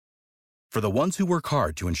For the ones who work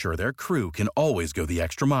hard to ensure their crew can always go the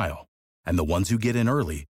extra mile, and the ones who get in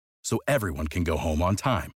early so everyone can go home on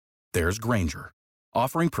time, there's Grainger,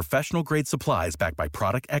 offering professional-grade supplies backed by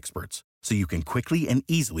product experts so you can quickly and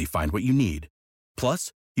easily find what you need.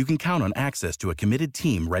 Plus, you can count on access to a committed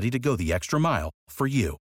team ready to go the extra mile for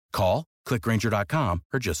you. Call, click Grainger.com,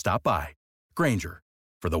 or just stop by. Grainger,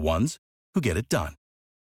 for the ones who get it done.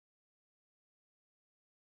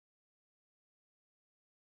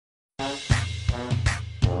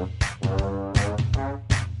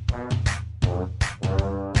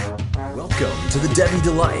 Welcome to the Debbie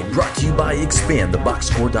Delight, brought to you by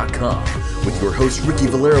ExpandTheBoxScore.com, with your hosts Ricky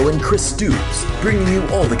Valero and Chris Stoops, bringing you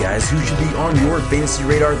all the guys who should be on your fantasy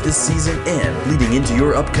radar this season and leading into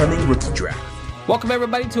your upcoming rookie draft. Welcome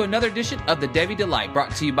everybody to another edition of the Debbie Delight,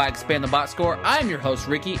 brought to you by Expand the Box Score. I am your host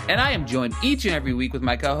Ricky, and I am joined each and every week with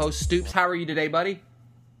my co-host Stoops. How are you today, buddy?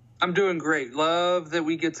 I'm doing great. Love that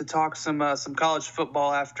we get to talk some college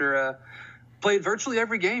football after played virtually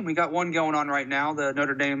every game. We got one going on right now, the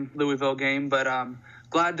Notre Dame Louisville game, but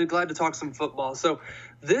glad to talk some football. So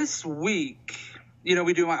this week, you know,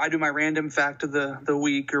 I do my random fact of the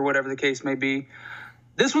week or whatever the case may be.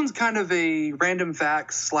 This one's kind of a random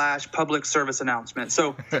fact / public service announcement.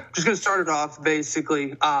 So just going to start it off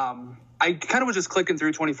basically. I kind of was just clicking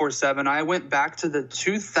through 24/7. I went back to the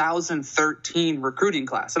 2013 recruiting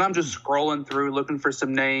class, and I'm just scrolling through looking for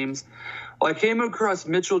some names. Well, I came across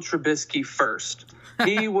Mitchell Trubisky first.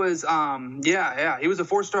 He was, he was a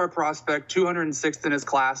 4-star prospect, 206th in his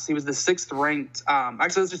class. He was the 6th ranked.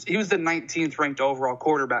 He was the 19th ranked overall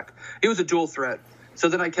quarterback. He was a dual threat. So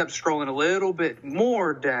then I kept scrolling a little bit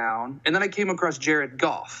more down, and then I came across Jared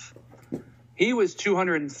Goff. He was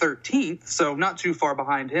 213th, so not too far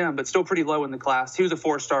behind him, but still pretty low in the class. He was a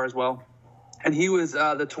 4-star as well, and he was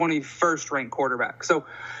the 21st ranked quarterback. So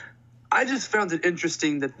I just found it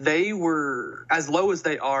interesting that they were as low as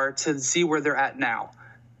they are to see where they're at now.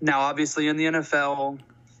 Now, obviously, in the NFL,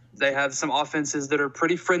 they have some offenses that are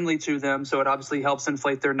pretty friendly to them, so it obviously helps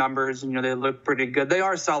inflate their numbers. And, you know, they look pretty good. They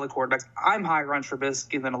are solid quarterbacks. I'm higher on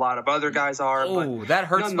Trubisky than a lot of other guys are. Oh, that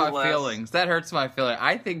hurts my feelings. That hurts my feelings.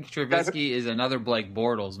 I think Trubisky is another Blake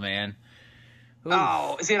Bortles, man. Ooh.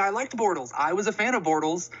 Oh, see, and I liked Bortles. I was a fan of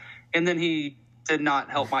Bortles, and then he did not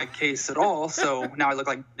help my case at all, so now I look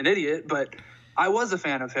like an idiot, but I was a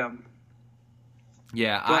fan of him.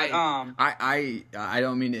 Yeah, but, I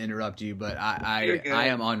don't mean to interrupt you, but I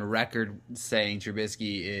am on record saying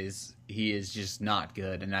Trubisky is just not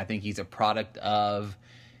good, and I think he's a product of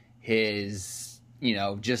his, you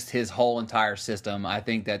know, just his whole entire system. I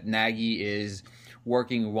think that Nagy is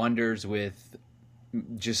working wonders with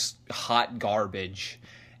just hot garbage.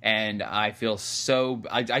 And I feel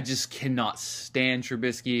I just cannot stand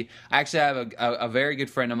Trubisky. I actually have a very good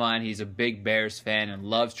friend of mine. He's a big Bears fan and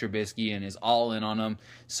loves Trubisky and is all in on him.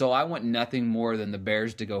 So I want nothing more than the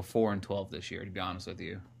Bears to go 4-12 this year, to be honest with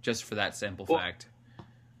you, just for that simple fact.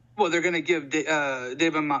 Well, they're going to give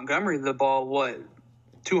David Montgomery the ball,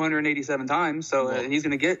 287 times, so he's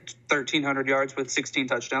going to get 1,300 yards with 16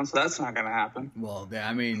 touchdowns, so that's not going to happen. Well,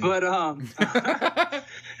 I mean... But,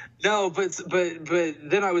 no, but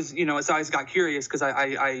then I was, so I got curious because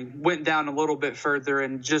I went down a little bit further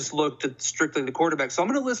and just looked at strictly the quarterback. So I'm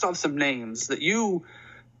going to list off some names that you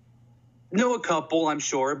know a couple, I'm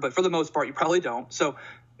sure, but for the most part, you probably don't. So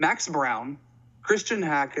Max Brown, Christian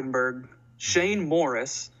Hackenberg, Shane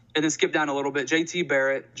Morris, and then skip down a little bit, JT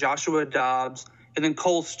Barrett, Joshua Dobbs, and then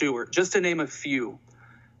Cole Stewart, just to name a few.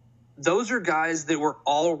 Those are guys that were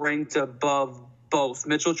all ranked above both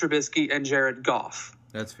Mitchell Trubisky and Jared Goff.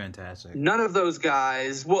 That's fantastic. None of those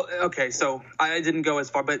guys – well, okay, so I didn't go as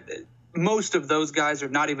far, but most of those guys are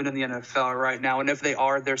not even in the NFL right now. And if they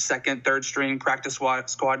are, they're second, third string, practice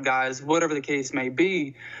squad guys, whatever the case may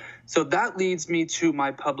be. So that leads me to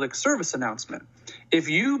my public service announcement. If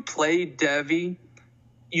you play Devy,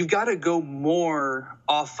 you've got to go more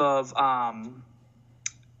off of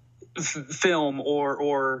film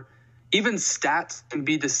or even stats can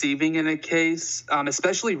be deceiving in a case,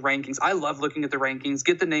 especially rankings. I love looking at the rankings,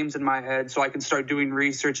 get the names in my head so I can start doing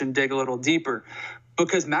research and dig a little deeper.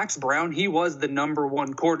 Because Max Brown, he was the number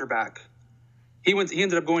one quarterback. He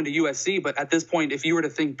ended up going to USC, but at this point, if you were to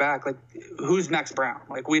think back, like, who's Max Brown?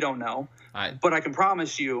 Like, we don't know. But I can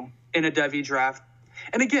promise you, in a Devy draft,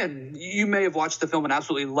 and again, you may have watched the film and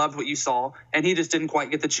absolutely loved what you saw, and he just didn't quite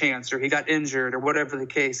get the chance, or he got injured, or whatever the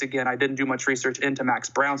case. Again, I didn't do much research into Max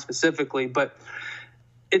Brown specifically, but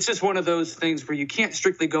it's just one of those things where you can't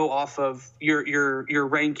strictly go off of your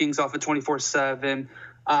rankings off of 24/7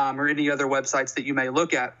 or any other websites that you may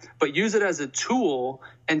look at, but use it as a tool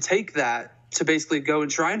and take that to basically go and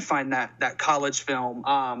try and find that college film.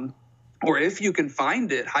 or if you can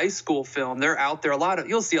find it, high school film, they're out there.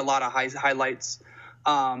 You'll see a lot of highlights,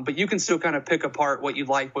 but you can still kind of pick apart what you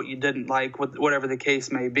like, what you didn't like, whatever the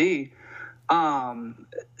case may be.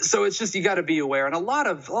 So it's just, you got to be aware. And a lot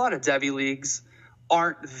of Devy leagues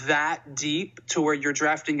aren't that deep to where you're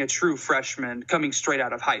drafting a true freshman coming straight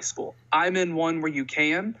out of high school. I'm in one where you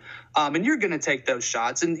can, and you're going to take those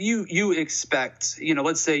shots. And you expect,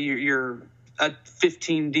 let's say you're a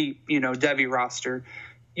 15 deep, Devy roster.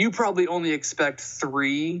 You probably only expect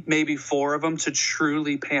 3, maybe 4 of them to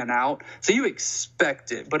truly pan out. So you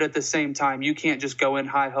expect it, but at the same time, you can't just go in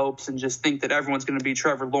high hopes and just think that everyone's going to be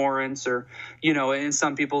Trevor Lawrence or, in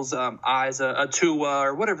some people's eyes, a Tua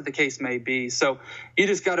or whatever the case may be. So you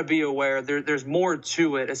just got to be aware there's more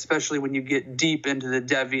to it, especially when you get deep into the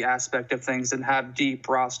Devy aspect of things and have deep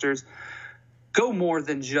rosters. Go more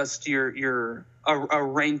than just a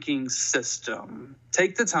ranking system.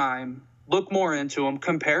 Take the time. Look more into them,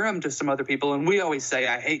 compare them to some other people. And we always say,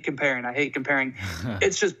 I hate comparing.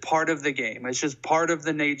 It's just part of the game. It's just part of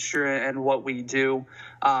the nature and what we do.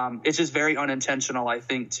 It's just very unintentional, I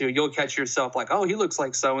think, too. You'll catch yourself like, oh, he looks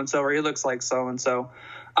like so-and-so, or he looks like so-and-so.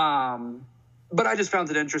 But I just found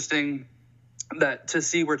it interesting that to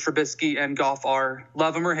see where Trubisky and Goff are,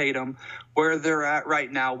 love them or hate them, where they're at right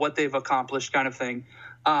now, what they've accomplished kind of thing,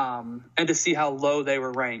 and to see how low they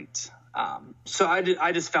were ranked. So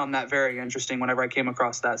I just found that very interesting whenever I came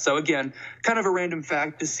across that. So again, kind of a random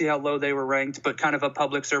fact to see how low they were ranked, but kind of a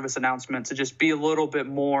public service announcement to just be a little bit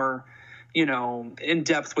more, in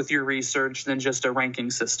depth with your research than just a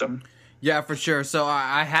ranking system. Yeah, for sure. So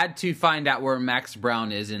I had to find out where Max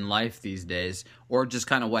Brown is in life these days, or just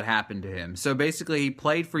kind of what happened to him. So basically, he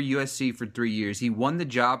played for USC for 3 years. He won the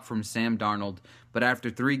job from Sam Darnold, but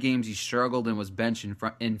after 3 games, he struggled and was benched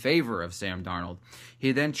in favor of Sam Darnold.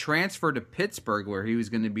 He then transferred to Pittsburgh, where he was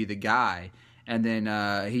going to be the guy, and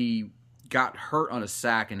then he got hurt on a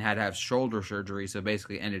sack and had to have shoulder surgery, so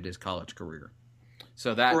basically ended his college career.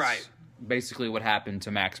 So that's basically what happened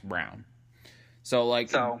to Max Brown. So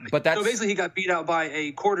basically he got beat out by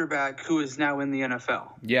a quarterback who is now in the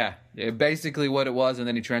NFL. Yeah, basically what it was, and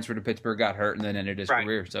then he transferred to Pittsburgh, got hurt, and then ended his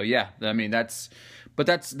career. So yeah, I mean that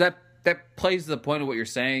plays to the point of what you're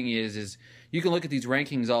saying is you can look at these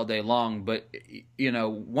rankings all day long, but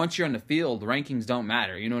once you're on the field, rankings don't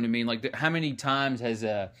matter. You know what I mean? Like how many times has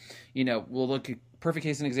we'll look at perfect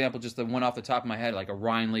case and example, just the one off the top of my head, like a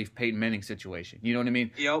Ryan Leaf, Peyton Manning situation. You know what I mean?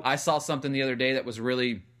 Yep. I saw something the other day that was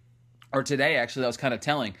really. Or today, actually, that was kind of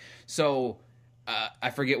telling. So I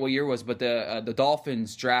forget what year it was, but the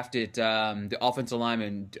Dolphins drafted the offensive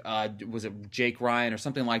lineman, was it Jake Ryan or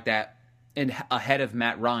something like that, ahead of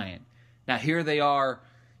Matt Ryan. Now, here they are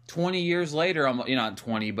 20 years later, not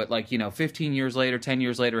 20, but 15 years later, 10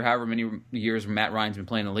 years later, however many years Matt Ryan's been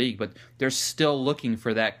playing the league, but they're still looking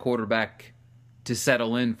for that quarterback to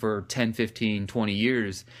settle in for 10, 15, 20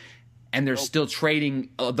 years. And they're still trading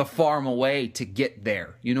the farm away to get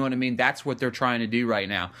there. You know what I mean? That's what they're trying to do right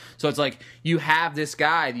now. So it's like you have this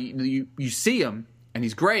guy, you see him, and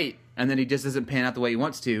he's great, and then he just doesn't pan out the way he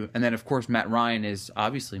wants to. And then, of course, Matt Ryan is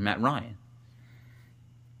obviously Matt Ryan.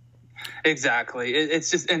 Exactly.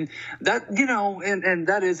 It's just, and that, and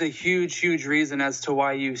that is a huge, huge reason as to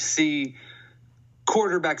why you see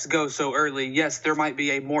quarterbacks go so early. Yes, there might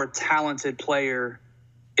be a more talented player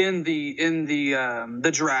in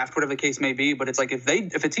the draft, whatever the case may be, but it's like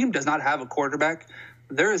if a team does not have a quarterback,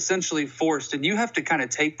 they're essentially forced, and you have to kind of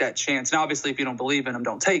take that chance. Now, obviously, if you don't believe in him,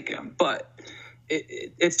 don't take him. But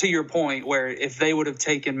it's to your point where if they would have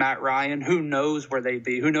taken Matt Ryan, who knows where they'd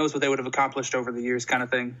be? Who knows what they would have accomplished over the years, kind of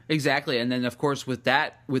thing. Exactly, and then of course with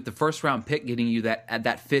the first round pick getting you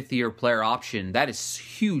that fifth year player option, that is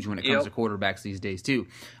huge when it comes to quarterbacks these days too.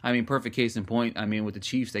 I mean, perfect case in point. I mean, with the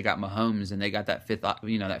Chiefs, they got Mahomes, and they got that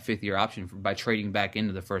fifth year option by trading back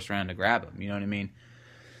into the first round to grab him. You know what I mean?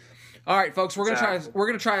 All right, folks, we're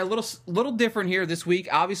gonna try a little different here this week.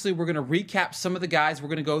 Obviously, we're gonna recap some of the guys. We're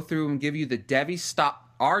gonna go through and give you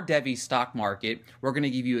our Devy stock market. We're gonna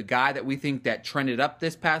give you a guy that we think that trended up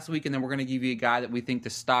this past week, and then we're gonna give you a guy that we think the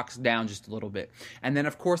stock's down just a little bit. And then,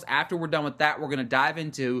 of course, after we're done with that, we're gonna dive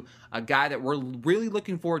into a guy that we're really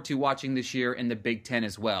looking forward to watching this year in the Big Ten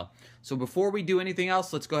as well. So before we do anything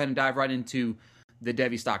else, let's go ahead and dive right into the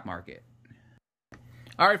Devy stock market.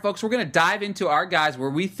 All right, folks, we're going to dive into our guys where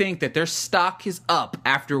we think that their stock is up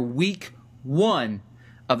after week 1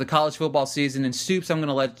 of the college football season. And Stoops, I'm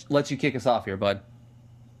going to let you kick us off here, bud.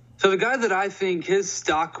 So the guy that I think his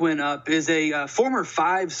stock went up is a former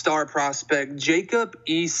 5-star prospect, Jacob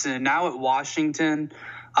Eason, now at Washington.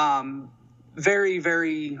 Very,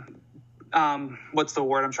 very, what's the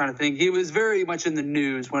word I'm trying to think? He was very much in the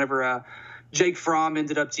news whenever Jake Fromm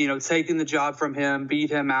ended up, taking the job from him, beat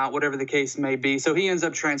him out, whatever the case may be. So he ends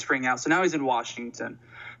up transferring out. So now he's in Washington.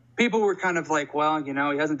 People were kind of like, well, he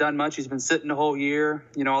hasn't done much. He's been sitting the whole year,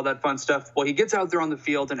 all that fun stuff. Well, he gets out there on the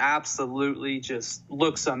field and absolutely just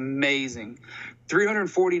looks amazing.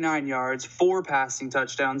 349 yards, 4 passing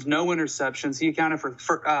touchdowns, no interceptions. He accounted for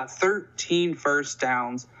 13 first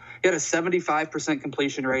downs. He had a 75%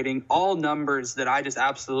 completion rating, all numbers that I just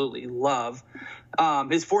absolutely love.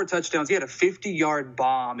 His 4 touchdowns, he had a 50-yard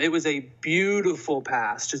bomb. It was a beautiful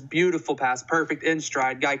pass, just beautiful pass, perfect in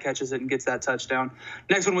stride. Guy catches it and gets that touchdown.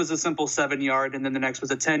 Next one was a simple 7-yard, and then the next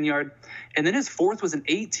was a 10-yard. And then his 4th was an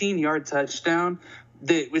 18-yard touchdown.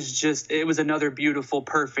 It was another beautiful,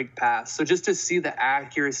 perfect pass. So just to see the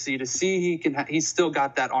accuracy, to see he's still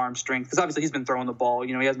got that arm strength, because obviously he's been throwing the ball.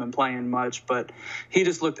 He hasn't been playing much, but he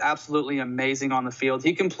just looked absolutely amazing on the field.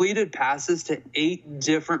 He completed passes to 8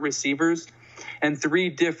 different receivers, and 3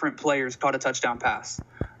 different players caught a touchdown pass.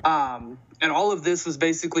 And all of this was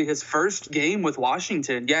basically his first game with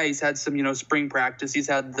Washington. Yeah, he's had some, spring practice. He's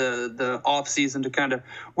had the off season to kind of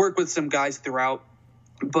work with some guys throughout.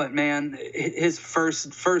 But, man, his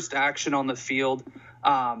first action on the field,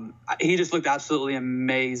 he just looked absolutely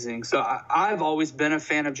amazing. So I've always been a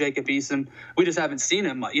fan of Jacob Eason. We just haven't seen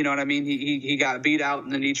him. You know what I mean? He got beat out,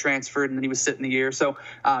 and then he transferred, and then he was sitting the year. So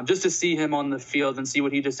just to see him on the field and see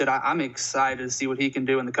what he just did, I'm excited to see what he can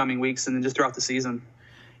do in the coming weeks and then just throughout the season.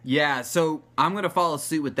 Yeah, so I'm going to follow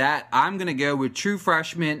suit with that. I'm going to go with true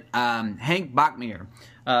freshman Hank Bachmeier,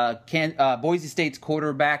 Boise State's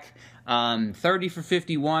quarterback. 30 for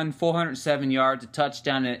 51, 407 yards, a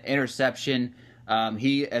touchdown, and an interception.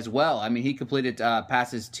 He as well. He completed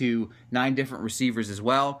passes to 9 different receivers as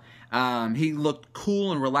well. He looked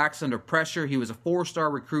cool and relaxed under pressure. He was a 4-star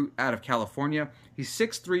recruit out of California. He's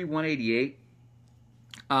 6'3", 188.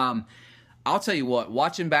 I'll tell you what.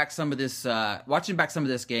 Watching back some of this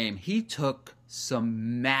game, he took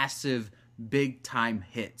some massive, big-time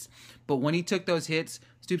hits. But when he took those hits,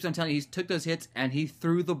 Stoops, I'm telling you, he took those hits and he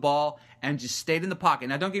threw the ball and just stayed in the pocket.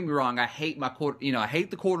 Now, don't get me wrong. I hate I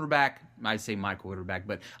hate the quarterback. I say my quarterback,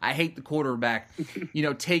 but I hate the quarterback,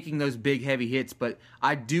 taking those big, heavy hits. But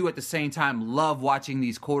I do at the same time love watching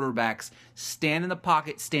these quarterbacks stand in the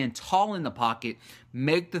pocket, stand tall in the pocket,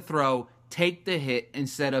 make the throw, take the hit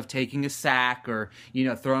instead of taking a sack or,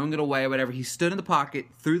 throwing it away or whatever. He stood in the pocket,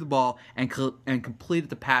 threw the ball, and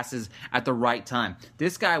completed the passes at the right time.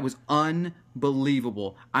 This guy was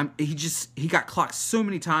unbelievable. He got clocked so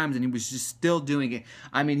many times, and he was just still doing it.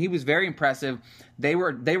 He was very impressive. They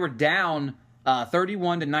were down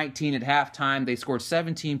 31-19 at halftime. They scored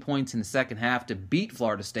 17 points in the second half to beat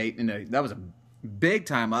Florida State, and that was a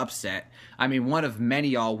big-time upset. One of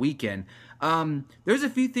many all weekend. There's a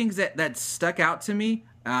few things that stuck out to me.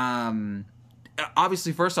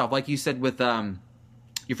 Obviously, first off, like you said with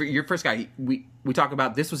your first guy, we talk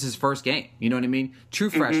about this was his first game. You know what I mean?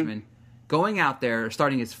 True freshman going out there,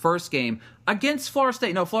 starting his first game against Florida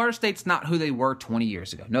State. No, Florida State's not who they were 20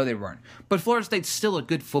 years ago. No, they weren't. But Florida State's still a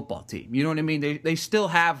good football team. You know what I mean? They still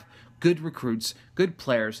have good recruits, good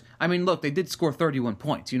players. Look, they did score 31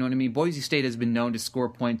 points. You know what I mean? Boise State has been known to score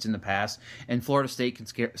points in the past, and Florida State can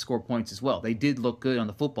score points as well. They did look good on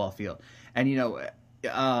the football field. And,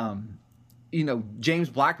 James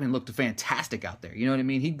Blackman looked fantastic out there. You know what I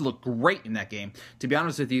mean? He looked great in that game. To be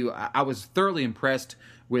honest with you, I was thoroughly impressed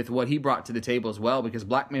with what he brought to the table as well, because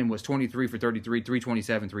Blackman was 23 for 33,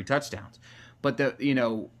 327, 3 touchdowns. But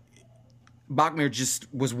Bachmeier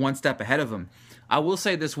just was one step ahead of him. I will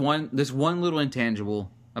say this one little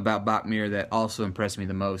intangible about Bachmeier that also impressed me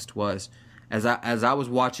the most was as I was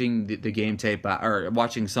watching the game tape or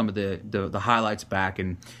watching some of the highlights back,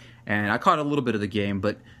 and I caught a little bit of the game,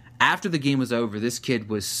 but after the game was over, this kid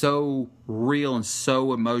was so real and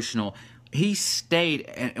so emotional. He stayed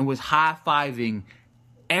and was high-fiving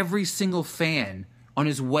every single fan on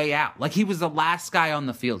his way out. Like he was the last guy on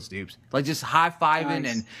the field, Stoops. Like just high-fiving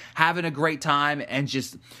and having a great time and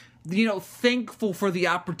just, thankful for the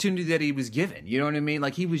opportunity that he was given. You know what I mean?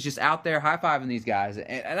 Like he was just out there high-fiving these guys.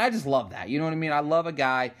 And I just love that. You know what I mean? I love a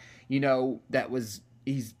guy, the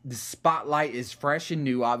spotlight is fresh and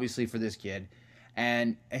new, obviously, for this kid.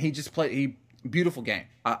 And he just played beautiful game.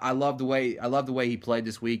 I love the way he played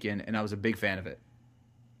this weekend, and I was a big fan of it.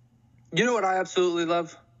 You know what I absolutely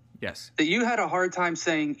love? Yes. That you had a hard time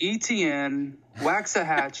saying ETN,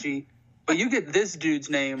 Waxahachie, but you get this dude's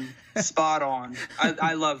name spot on.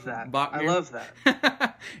 I love that. Bachmeier. I love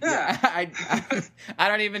that. Yeah. I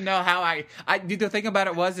don't even know how I the thing about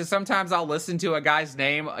it is sometimes I'll listen to a guy's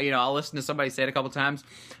name, I'll listen to somebody say it a couple times,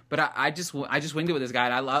 but I just winged it with this guy,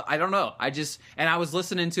 and I don't know. And I was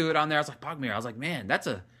listening to it on there. I was like, Bachmeier. I was like, man, that's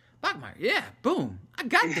a Bachmeier, yeah, boom. I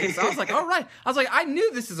got this. I was like, all right. I was like, I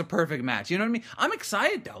knew this is a perfect match. You know what I mean? I'm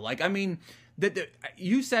excited, though. Like, I mean,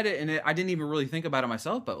 you said it, and I didn't even really think about it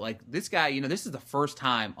myself, but, like, this guy, you know, this is the first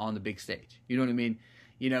time on the big stage. You know what I mean?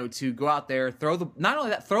 You know, to go out there, not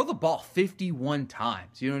only that, throw the ball 51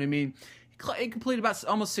 times. You know what I mean? He completed about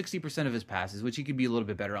almost 60% of his passes, which he could be a little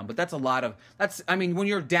bit better on. But that's a lot of I mean, when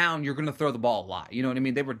you're down, you're going to throw the ball a lot. You know what I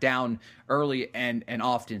mean? They were down early and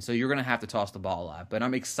often, so you're going to have to toss the ball a lot. But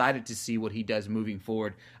I'm excited to see what he does moving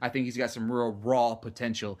forward. I think he's got some real raw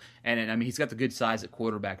potential, and I mean, he's got the good size at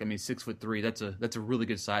quarterback. I mean, 6'3", that's a really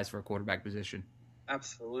good size for a quarterback position.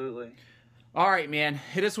 Absolutely. All right, man,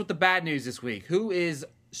 hit us with the bad news this week. Who is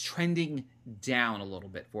trending down a little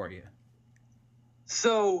bit for you?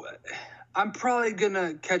 So, I'm probably going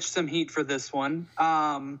to catch some heat for this one.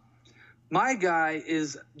 My guy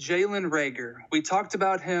is Jalen Reagor. We talked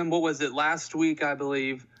about him, what was it, last week, I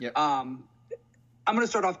believe. Yep. I'm going to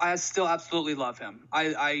start off, I still absolutely love him.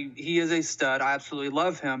 He is a stud. I absolutely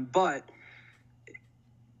love him. But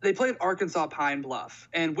they played Arkansas Pine Bluff.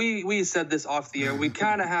 And we said this off the air. We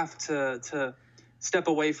kind of have to step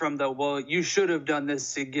away from you should have done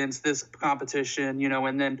this against this competition, you know,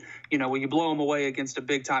 and then, you know, when you blow them away against a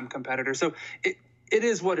big time competitor. So it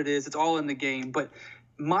is what it is. It's all in the game. But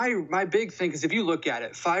my big thing is, if you look at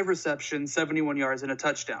it, 5 receptions, 71 yards and a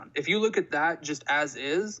touchdown. If you look at that just as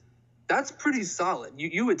is, that's pretty solid.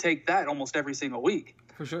 You would take that almost every single week.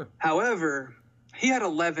 For sure. However, he had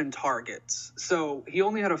 11 targets. So he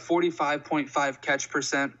only had a 45.5 catch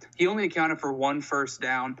percent. He only accounted for 1 first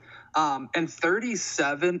down. And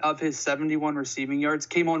 37 of his 71 receiving yards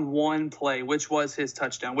came on 1 play, which was his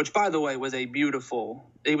touchdown, which, by the way, was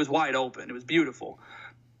it was wide open. It was beautiful.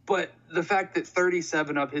 But the fact that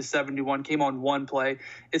 37 of his 71 came on 1 play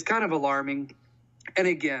is kind of alarming. And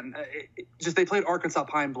again, they played Arkansas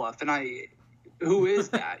Pine Bluff, and who is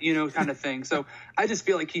that, you know, kind of thing. So I just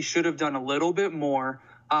feel like he should have done a little bit more.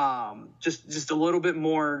 Just a little bit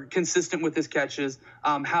more consistent with his catches.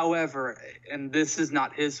 However, and this is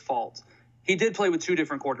not his fault, he did play with 2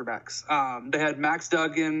 different quarterbacks. They had Max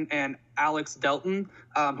Duggan and Alex Delton,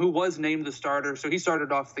 who was named the starter. So he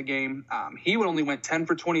started off the game. He only went 10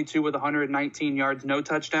 for 22 with 119 yards, no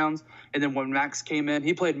touchdowns. And then when Max came in,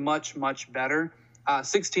 he played much, much better.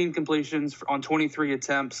 16 completions on 23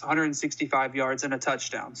 attempts, 165 yards and a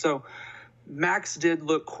touchdown. So Max did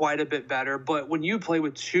look quite a bit better, but when you play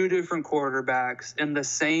with 2 different quarterbacks in the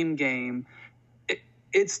same game,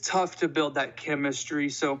 it's tough to build that chemistry.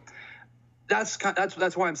 So that's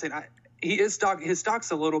why I'm saying his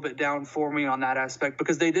stock's a little bit down for me on that aspect,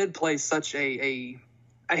 because they did play such I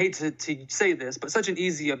hate to say this, but such an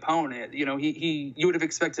easy opponent. You know, you would have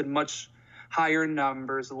expected much higher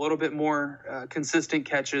numbers, a little bit more consistent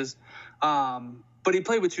catches. But he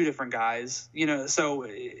played with 2 different guys, you know, so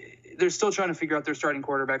they're still trying to figure out their starting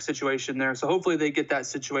quarterback situation there. So hopefully they get that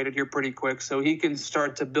situated here pretty quick so he can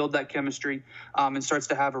start to build that chemistry and starts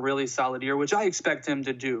to have a really solid year, which I expect him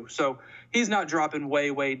to do. So he's not dropping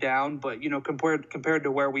way, way down, but, you know, compared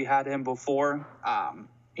to where we had him before,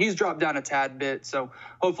 he's dropped down a tad bit. So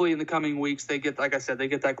hopefully in the coming weeks they get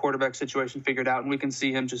that quarterback situation figured out, and we can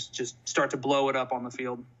see him just start to blow it up on the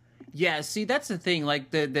field. Yeah, see, that's the thing.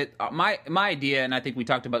 Like my idea, and I think we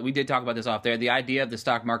did talk about this off there. The idea of the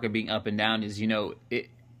stock market being up and down is, you know,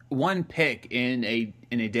 one pick in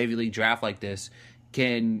a Davy League draft like this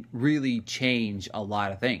can really change a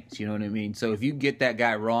lot of things. You know what I mean? So if you get that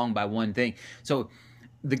guy wrong by one thing, so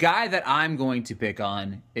the guy that I'm going to pick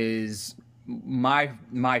on is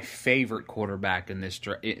my favorite quarterback in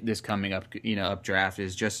this coming up draft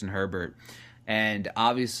is Justin Herbert. And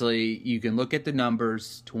obviously, you can look at the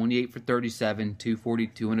numbers, 28 for 37,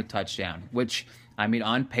 242 and a touchdown, which, I mean,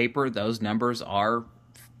 on paper, those numbers are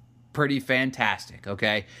pretty fantastic,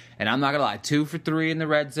 okay? And I'm not going to lie, 2 for 3 in the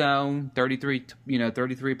red zone,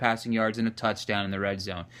 33 passing yards and a touchdown in the red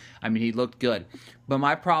zone. I mean, he looked good. But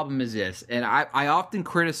my problem is this, and I often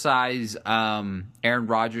criticize Aaron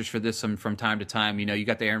Rodgers for this from time to time. You know, you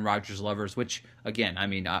got the Aaron Rodgers lovers, which, again, I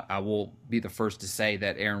mean, I will be the first to say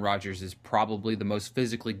that Aaron Rodgers is probably the most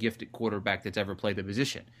physically gifted quarterback that's ever played the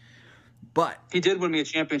position. But he did win me a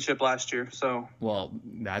championship last year, so. Well,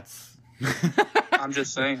 that's... I'm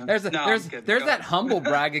just saying. There's that humble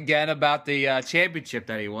brag again about the championship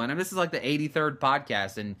that he won. And this is like the 83rd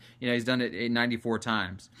podcast, and you know he's done it 94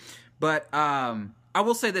 times. But I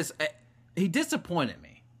will say this: he disappointed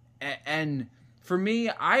me, and for me,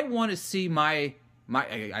 I want to see my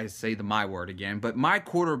I say the my word again, but my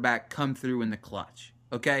quarterback come through in the clutch.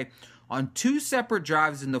 Okay, on 2 separate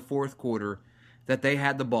drives in the fourth quarter, that they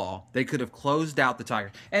had the ball, they could have closed out the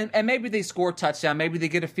Tigers. And maybe they score a touchdown, maybe they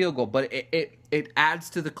get a field goal, but it adds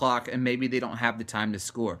to the clock, and maybe they don't have the time to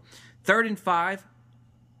score. 3rd and 5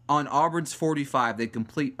 on Auburn's 45. They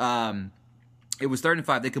complete. It was 3rd and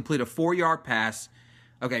 5. They complete a 4-yard pass.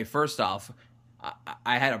 Okay, first off,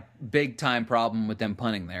 I had a big time problem with them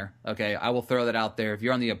punting there. Okay, I will throw that out there. If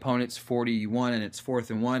you're on the opponent's 41 and it's 4th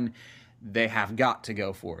and 1, they have got to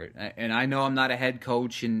go for it. And I know I'm not a head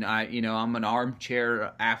coach, and I'm an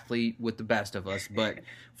armchair athlete with the best of us. But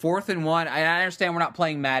 4th and 1, I understand we're not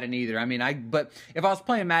playing Madden either. But if I was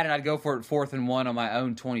playing Madden, I'd go for it 4th and 1 on my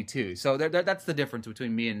own 22. So that's the difference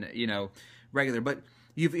between me and regular. But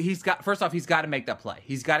he's got to make that play.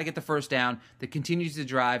 He's got to get the first down. That continues to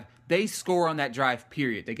drive. They score on that drive.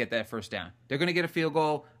 Period. They get that first down. They're going to get a field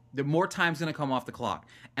goal. The more time's going to come off the clock.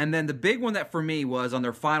 And then the big one that for me was on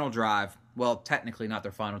their final drive. Well, technically not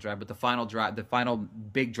their final drive, but the final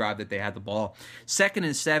big drive that they had the ball. 2nd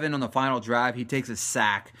and 7 on the final drive. He takes a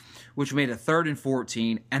sack, which made it 3rd and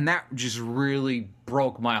 14. And that just really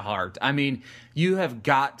broke my heart. I mean, you have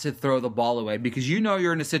got to throw the ball away because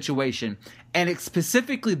you're in a situation, and it's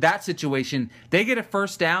specifically that situation, they get a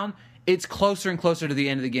first down. It's closer and closer to the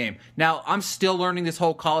end of the game. Now, I'm still learning this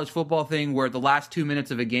whole college football thing where the last 2 minutes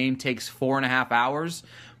of a game takes 4.5 hours,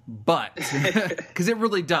 but because it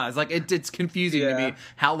really does. Like it's confusing to me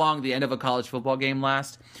how long the end of a college football game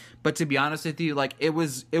lasts. But to be honest with you, like it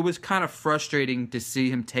was kind of frustrating to see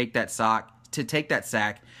him take that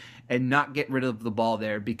sack and not get rid of the ball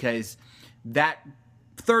there, because that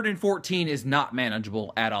 3rd and 14 is not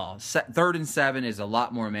manageable at all. 3rd and 7 is a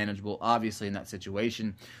lot more manageable, obviously, in that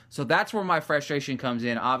situation. So that's where my frustration comes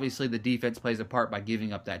in. Obviously, the defense plays a part by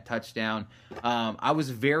giving up that touchdown. I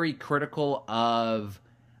was very critical of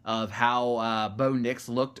how Bo Nix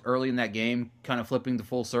looked early in that game, kind of flipping the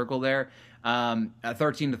full circle there.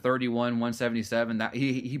 13 to 31, 177. That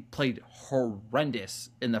he played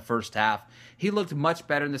horrendous in the first half. He looked much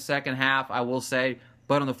better in the second half, I will say.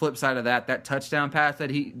 But on the flip side of that touchdown pass that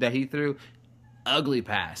he threw, ugly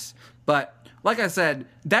pass. But like I said,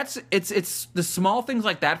 it's the small things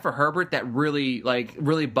like that for Herbert that really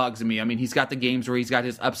bugs me. I mean, he's got the games where he's got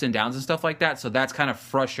his ups and downs and stuff like that. So that's kind of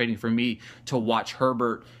frustrating for me to watch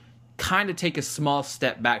Herbert kind of take a small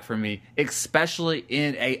step back from me, especially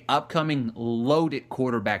in a upcoming loaded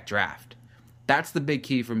quarterback draft. That's the big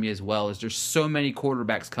key for me as well. Is there's so many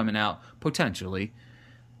quarterbacks coming out potentially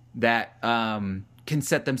that can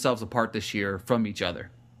set themselves apart this year from each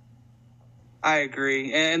other. I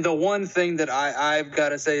agree. And the one thing that I've got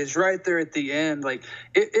to say is right there at the end, like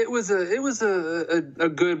it was a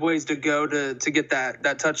good ways to go to get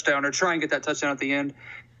that touchdown, or try and get that touchdown at the end.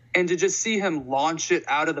 And to just see him launch it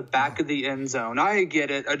out of the back of the end zone. I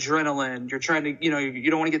get it. Adrenaline. You're trying to,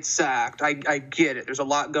 you don't want to get sacked. I get it. There's a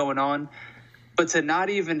lot going on. But to not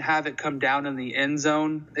even have it come down in the end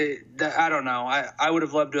zone, I don't know. I would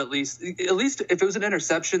have loved to at least if it was an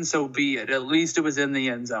interception, so be it. At least it was in the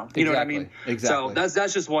end zone. You know what I mean? Exactly. So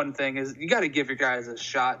that's just one thing, is you got to give your guys a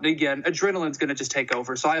shot. And again, adrenaline's going to just take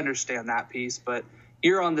over. So I understand that piece, but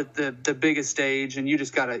you're on the biggest stage, and you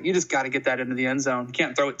just gotta get that into the end zone. You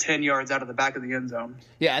can't throw it 10 yards out of the back of the end zone.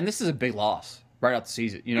 Yeah, and this is a big loss right out the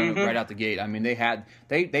season, right out the gate. I mean,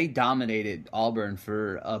 they dominated Auburn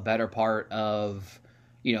for a better part of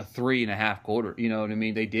 3.5 quarters. You know what I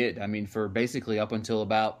mean? They did. I mean, for basically up until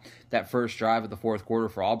about that first drive of the fourth quarter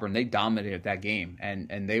for Auburn, they dominated that game,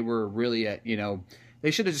 and they were really at they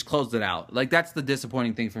should have just closed it out. Like, that's the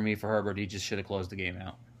disappointing thing for me for Herbert. He just should have closed the game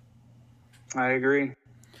out. I agree.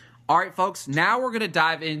 All right, folks. Now we're going to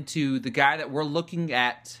dive into the guy that we're looking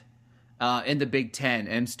at in the Big Ten.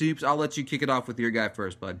 And Stoops, I'll let you kick it off with your guy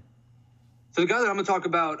first, bud. So the guy that I'm going to talk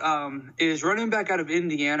about is running back out of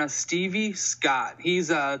Indiana, Stevie Scott. He's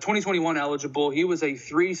 2021 eligible. He was a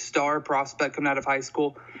 3-star prospect coming out of high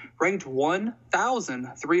school, ranked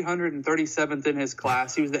 1,337th in his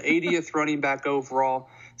class. He was the 80th running back overall,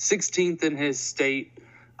 16th in his state.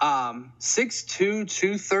 6'2",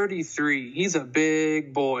 233. He's a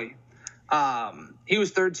big boy. He was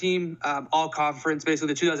third team all conference, basically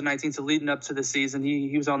the 2019, so leading up to the season,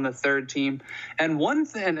 he was on the third team. And one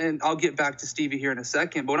thing, and I'll get back to Stevie here in a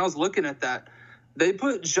second, but when I was looking at that, they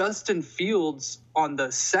put Justin Fields on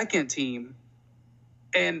the second team,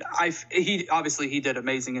 and he did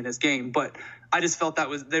amazing in his game, but I just felt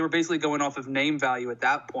they were basically going off of name value at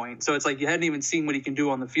that point. So it's like you hadn't even seen what he can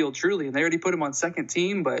do on the field truly, and they already put him on second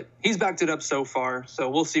team, but he's backed it up so far. So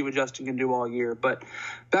we'll see what Justin can do all year. But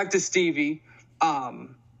back to Stevie,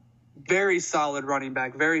 very solid running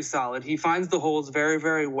back, very solid. He finds the holes very,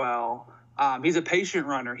 very well. He's a patient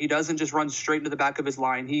runner. He doesn't just run straight into the back of his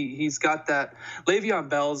line. He's got that. Le'Veon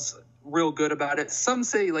Bell's real good about it. Some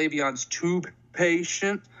say Le'Veon's too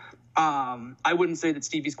patient. I wouldn't say that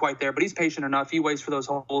Stevie's quite there, but he's patient enough. He waits for those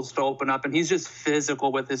holes to open up, and he's just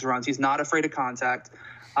physical with his runs. He's not afraid of contact.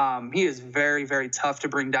 He is very, very tough to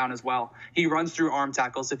bring down as well. He runs through arm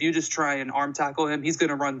tackles. If you just try and arm tackle him, he's going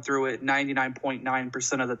to run through it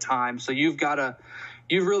 99.9% of the time. So you've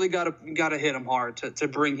really got to hit him hard to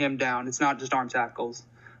bring him down. It's not just arm tackles.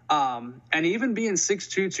 And even being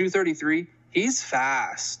 6'2", 233, he's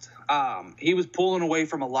fast. He was pulling away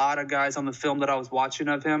from a lot of guys on the film that I was watching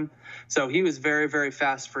of him. So he was very, very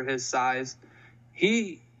fast for his size.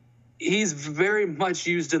 He's very much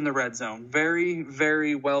used in the red zone. Very,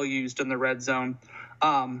 very well used in the red zone.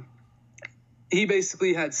 He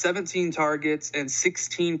basically had 17 targets and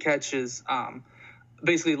 16 catches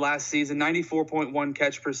basically last season, 94.1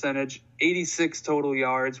 catch percentage, 86 total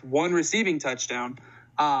yards, 1 receiving touchdown.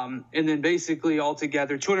 And then basically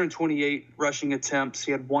altogether 228 rushing attempts.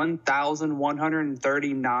 He had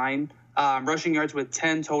 1,139 rushing yards with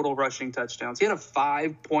 10 total rushing touchdowns. He had a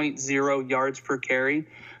 5.0 yards per carry.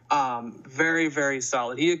 Very, very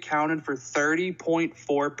solid. He accounted for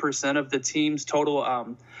 30.4% of the team's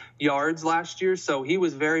total yards last year. So he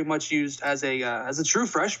was very much used as a true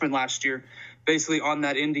freshman last year, basically on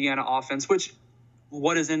that Indiana offense, which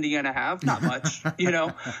what does Indiana have? Not much, but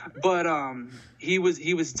he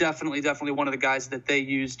was definitely one of the guys that they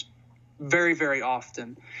used very, very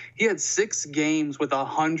often. He had 6 games with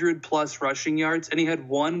 100+ rushing yards, and he had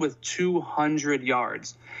 1 with 200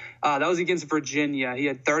 yards. That was against Virginia. He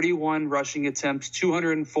had 31 rushing attempts,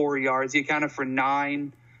 204 yards. He accounted for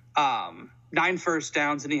 9 first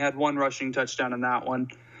downs, and he had 1 rushing touchdown in that one.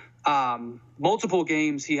 Multiple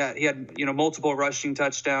games he had multiple rushing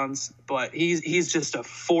touchdowns, but he's just a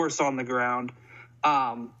force on the ground.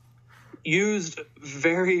 Used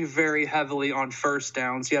very, very heavily on first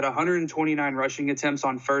downs. He had 129 rushing attempts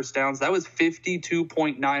on first downs. That was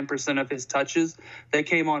 52.9% of his touches that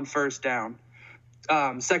came on first down.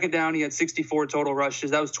 Second down, he had 64 total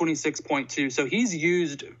rushes. That was 26.2. So he's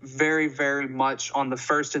used very, very much on the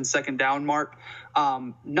first and second down mark.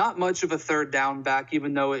 Not much of a third down back,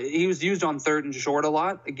 even though he was used on third and short a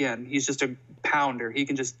lot. Again, he's just a pounder. He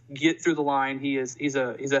can just get through the line. He's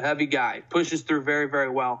a heavy guy. Pushes through very,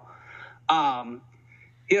 very well.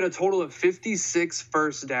 He had a total of 56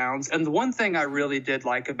 first downs. And the one thing I really did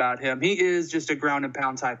like about him, he is just a ground and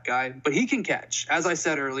pound type guy, but he can catch. As I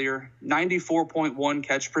said earlier, 94.1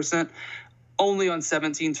 catch percent, only on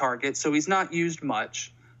 17 targets. So he's not used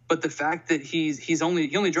much. But the fact that he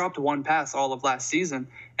only dropped 1 pass all of last season.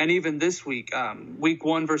 And even this week, week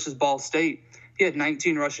 1 versus Ball State, he had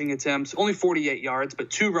 19 rushing attempts, only 48 yards, but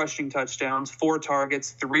 2 rushing touchdowns, 4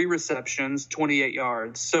 targets, 3 receptions, 28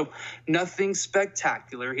 yards. So nothing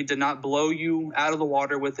spectacular. He did not blow you out of the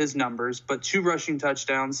water with his numbers, but 2 rushing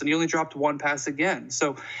touchdowns, and he only dropped 1 pass again.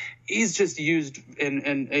 So he's just used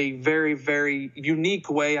in a very, very unique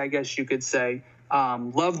way, I guess you could say.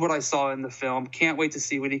 Loved what I saw in the film. Can't wait to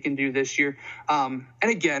see what he can do this year. And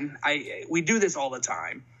again, we do this all the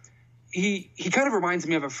time. He kind of reminds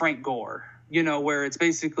me of a Frank Gore. Where it's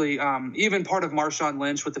basically even part of Marshawn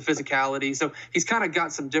Lynch with the physicality. So he's kind of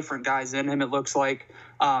got some different guys in him, it looks like.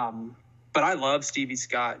 But I love Stevie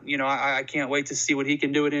Scott. I can't wait to see what he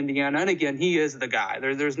can do at Indiana. And again, he is the guy.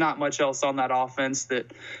 There's not much else on that offense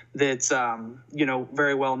that's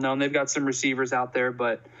very well known. They've got some receivers out there,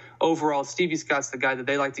 but overall, Stevie Scott's the guy that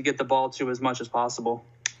they like to get the ball to as much as possible.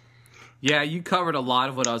 Yeah, you covered a lot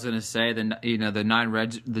of what I was going to say. The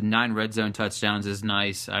 9 red zone touchdowns is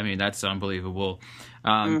nice. I mean, that's unbelievable.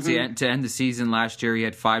 To end the season last year, he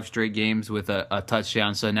had 5 straight games with a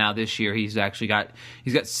touchdown. So now this year, he's got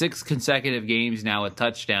 6 consecutive games now with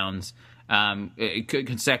touchdowns. A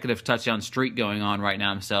consecutive touchdown streak going on right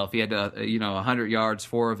now himself. He had 100 yards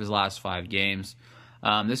 4 of his last 5 games.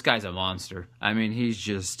 This guy's a monster. I mean, he's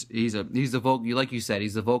the vocal, like you said,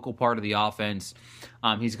 he's the vocal part of the offense.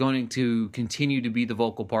 He's going to continue to be the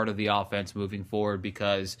vocal part of the offense moving forward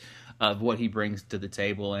because of what he brings to the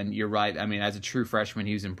table. And you're right. I mean, as a true freshman,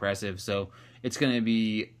 he was impressive. So it's going to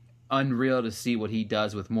be unreal to see what he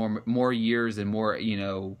does with more years and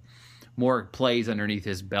more plays underneath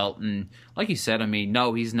his belt. And like you said, I mean,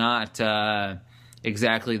 no, he's not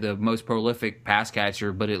exactly the most prolific pass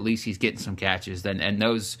catcher, but at least he's getting some catches. And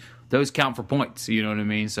those count for points, you know what I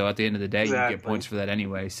mean? So at the end of the day, You get points for that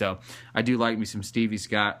anyway. So I do like me some Stevie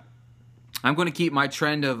Scott. I'm going to keep my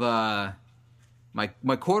trend of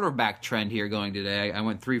my quarterback trend here going today. I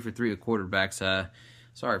went 3 for 3 with quarterbacks.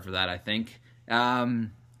 Sorry for that, I think.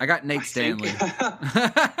 I got Nate Stanley.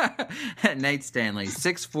 Nate Stanley,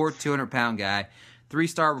 6'4", 200-pound guy,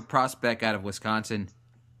 3-star prospect out of Wisconsin.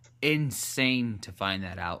 Insane to find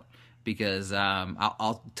that out. because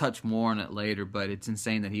I'll touch more on it later, but it's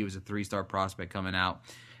insane that he was a 3-star prospect coming out.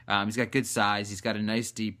 He's got good size. He's got a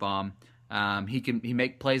nice deep bomb. He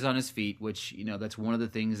make plays on his feet, which, that's one of the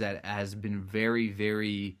things that has been very,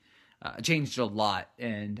 very changed a lot.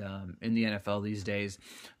 And in the NFL these days,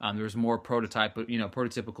 there's more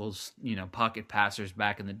prototypical, pocket passers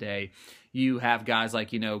back in the day. You have guys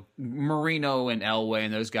like, Marino and Elway,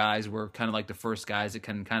 and those guys were kind of like the first guys that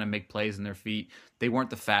can kind of make plays in their feet. They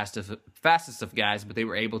weren't the fastest of guys, but they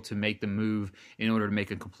were able to make the move in order to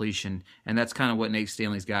make a completion. And that's kind of what Nate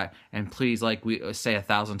Stanley's got. And please, like we say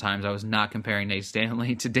 1,000 times, I was not comparing Nate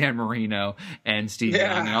Stanley to Dan Marino and Steve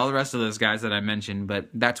Young and all the rest of those guys that I mentioned. But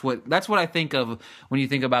that's what I think of when you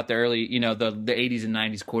think about the early, the 80s and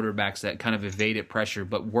 90s quarterbacks that kind of evaded pressure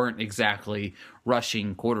but weren't exactly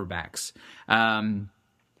rushing quarterbacks.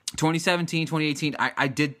 2017, 2018, I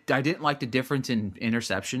didn't like the difference in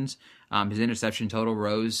interceptions. His interception total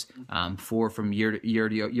rose 4 from year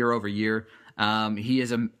over year. He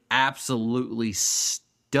is an absolutely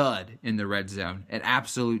stud in the red zone,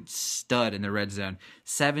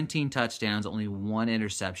 17 touchdowns, only 1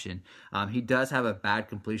 interception. He does have a bad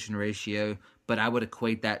completion ratio, but I would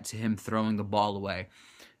equate that to him throwing the ball away.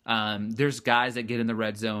 There's guys that get in the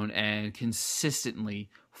red zone and consistently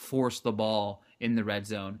force the ball in the red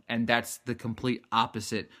zone, and that's the complete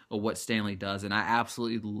opposite of what Stanley does, and I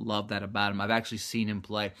absolutely love that about him. I've actually seen him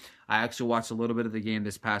play. I actually watched a little bit of the game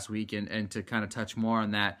this past week, and to kind of touch more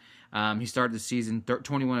on that, he started the season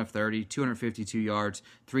 21 of 30, 252 yards,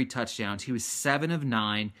 3 touchdowns. He was 7 of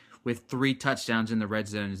 9 with 3 touchdowns in the red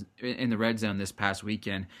zone this past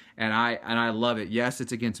weekend, and I love it. Yes,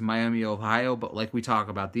 it's against Miami, Ohio, but like we talk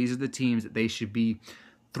about, these are the teams that they should be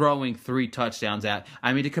throwing 3 touchdowns at.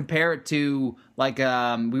 I mean, to compare it to, like,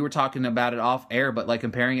 we were talking about it off air, but like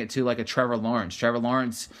comparing it to like a Trevor Lawrence. Trevor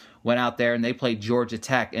Lawrence went out there and they played Georgia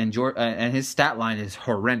Tech, and his stat line is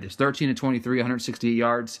horrendous. 13 to 23, 168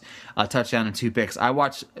 yards, a touchdown and 2 picks. I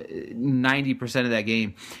watched 90% of that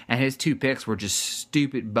game, and his 2 picks were just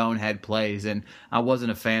stupid bonehead plays, and I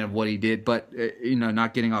wasn't a fan of what he did, but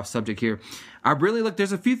not getting off subject here. I really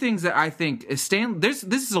there's a few things that I think this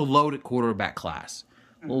is a loaded quarterback class.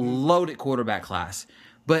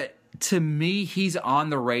 But to me, he's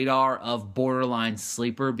on the radar of borderline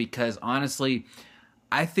sleeper because honestly,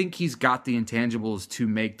 I think he's got the intangibles to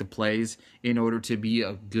make the plays in order to be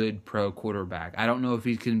a good pro quarterback. I don't know if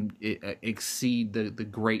he can exceed the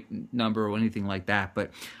great number or anything like that,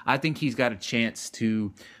 but I think he's got a chance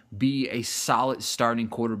to be a solid starting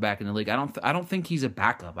quarterback in the league. I don't think he's a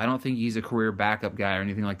backup. I don't think he's a career backup guy or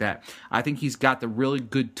anything like that. I think he's got the really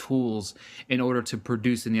good tools in order to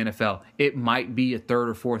produce in the NFL. It might be a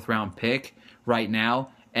 3rd or 4th round pick right now,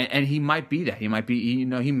 and he might be that. He might be,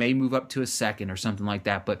 he may move up to a 2nd or something like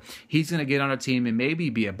that, but he's going to get on a team and maybe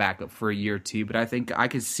be a backup for a year or 2, but I think I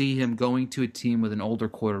could see him going to a team with an older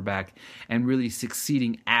quarterback and really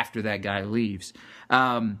succeeding after that guy leaves.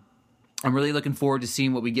 I'm really looking forward to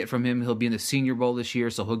seeing what we get from him. He'll be in the Senior Bowl this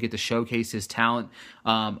year, so he'll get to showcase his talent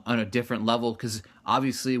on a different level because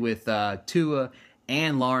obviously with Tua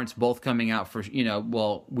and Lawrence both coming out for,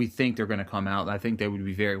 we think they're going to come out. I think they would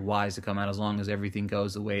be very wise to come out as long as everything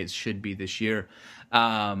goes the way it should be this year.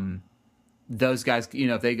 Those guys,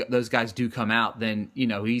 if those guys do come out, then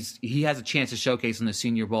he has a chance to showcase in the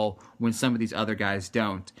Senior Bowl when some of these other guys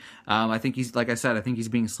don't. I think he's, like I said, I think he's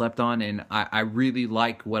being slept on, and I really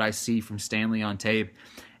like what I see from Stanley on tape,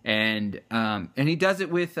 and he does it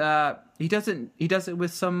with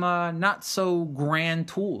some not so grand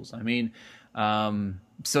tools. I mean,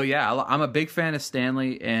 so yeah, I'm a big fan of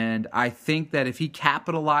Stanley, and I think that if he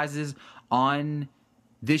capitalizes on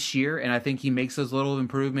this year, and I think he makes those little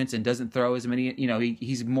improvements and doesn't throw as many,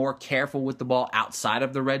 he's more careful with the ball outside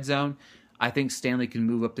of the red zone, I think Stanley can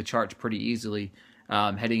move up the charts pretty easily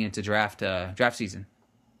heading into draft season.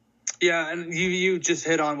 Yeah, and you just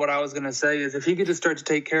hit on what I was going to say is if he could just start to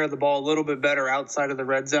take care of the ball a little bit better outside of the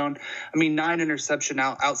red zone. I mean, 9 interception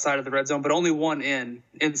outside of the red zone, but only 1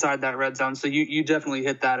 inside that red zone. So you definitely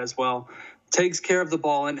hit that as well. Takes care of the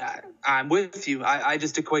ball, and I'm with you. I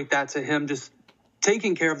just equate that to him just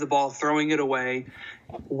taking care of the ball, throwing it away.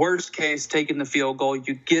 Worst case, taking the field goal.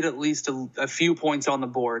 You get at least a few points on the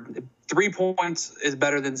board. 3 points is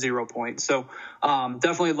better than 0 points. So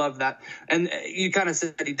definitely love that. And you kind of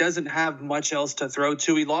said he doesn't have much else to throw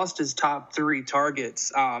to. He lost his top 3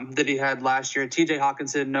 targets that he had last year. TJ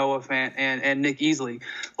Hawkinson, Noah Fant, and Nick Easley.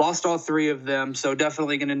 Lost all 3 of them. So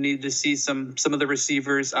definitely going to need to see some of the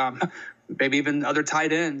receivers, maybe even other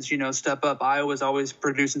tight ends, step up. Iowa's always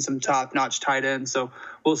producing some top-notch tight ends. So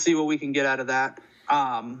we'll see what we can get out of that.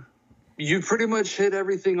 you pretty much hit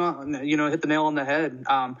everything on, hit the nail on the head.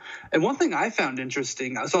 And one thing I found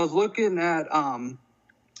interesting, so I was looking at a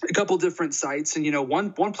couple different sites, and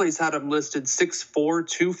one place had them listed 6'4",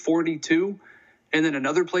 242, and then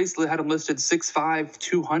another place had them listed 6'5",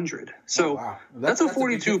 200. So wow. That's a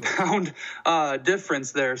 42-pound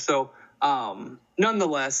difference there. So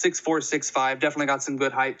nonetheless, 6'4", 6'5", definitely got some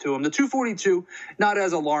good height to him. The 242, not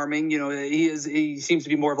as alarming. He seems to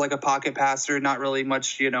be more of like a pocket passer, not really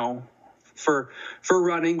much, for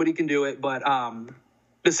running, but he can do it. But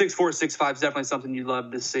the 6'4", 6'5" is definitely something you'd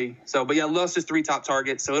love to see. So, but yeah, lost his 3 top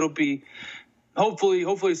targets. So it'll be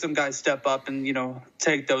hopefully some guys step up and,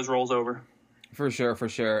 take those roles over. For sure.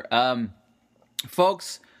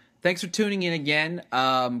 Folks, thanks for tuning in again.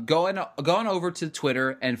 Go on over to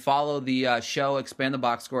Twitter and follow the show, Expand the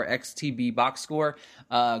Box Score, XTB Box Score.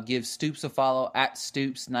 Give Stoops a follow at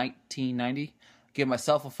Stoops1990. Give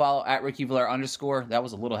myself a follow at Ricky Villar _. That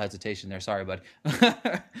was a little hesitation there. Sorry, bud.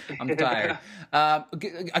 I'm tired.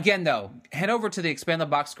 Again, though, head over to the Expand the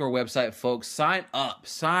Box Score website, folks. Sign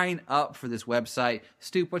up for this website.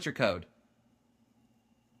 Stoop, what's your code?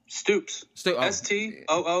 Stoops. STOOPS.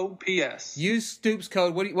 Use Stoops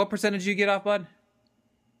code. What percentage do you get off, bud?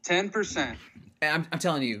 10%. And I'm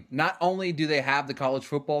telling you, not only do they have the college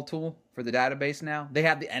football tool for the database now, they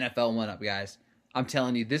have the NFL one up, guys. I'm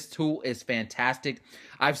telling you, this tool is fantastic.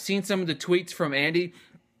 I've seen some of the tweets from Andy.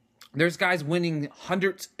 There's guys winning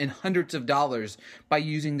hundreds and hundreds of dollars by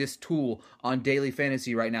using this tool on daily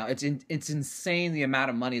fantasy right now. It's insane the amount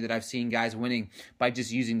of money that I've seen guys winning by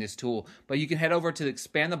just using this tool. But you can head over to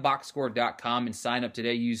expandtheboxscore.com and sign up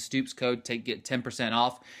today. Use Stoops code to get 10%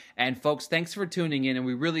 off. And folks, thanks for tuning in, and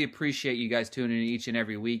we really appreciate you guys tuning in each and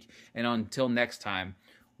every week. And until next time,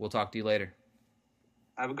 we'll talk to you later.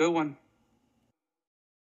 Have a good one.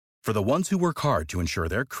 For the ones who work hard to ensure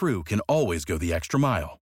their crew can always go the extra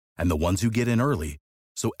mile, and the ones who get in early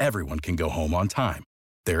so everyone can go home on time,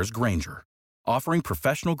 there's Grainger, offering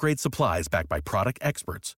professional-grade supplies backed by product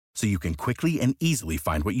experts so you can quickly and easily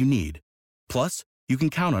find what you need. Plus, you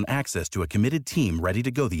can count on access to a committed team ready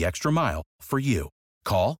to go the extra mile for you.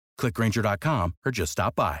 Call, click Grainger.com, or just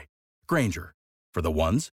stop by. Grainger, for the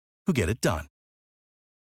ones who get it done.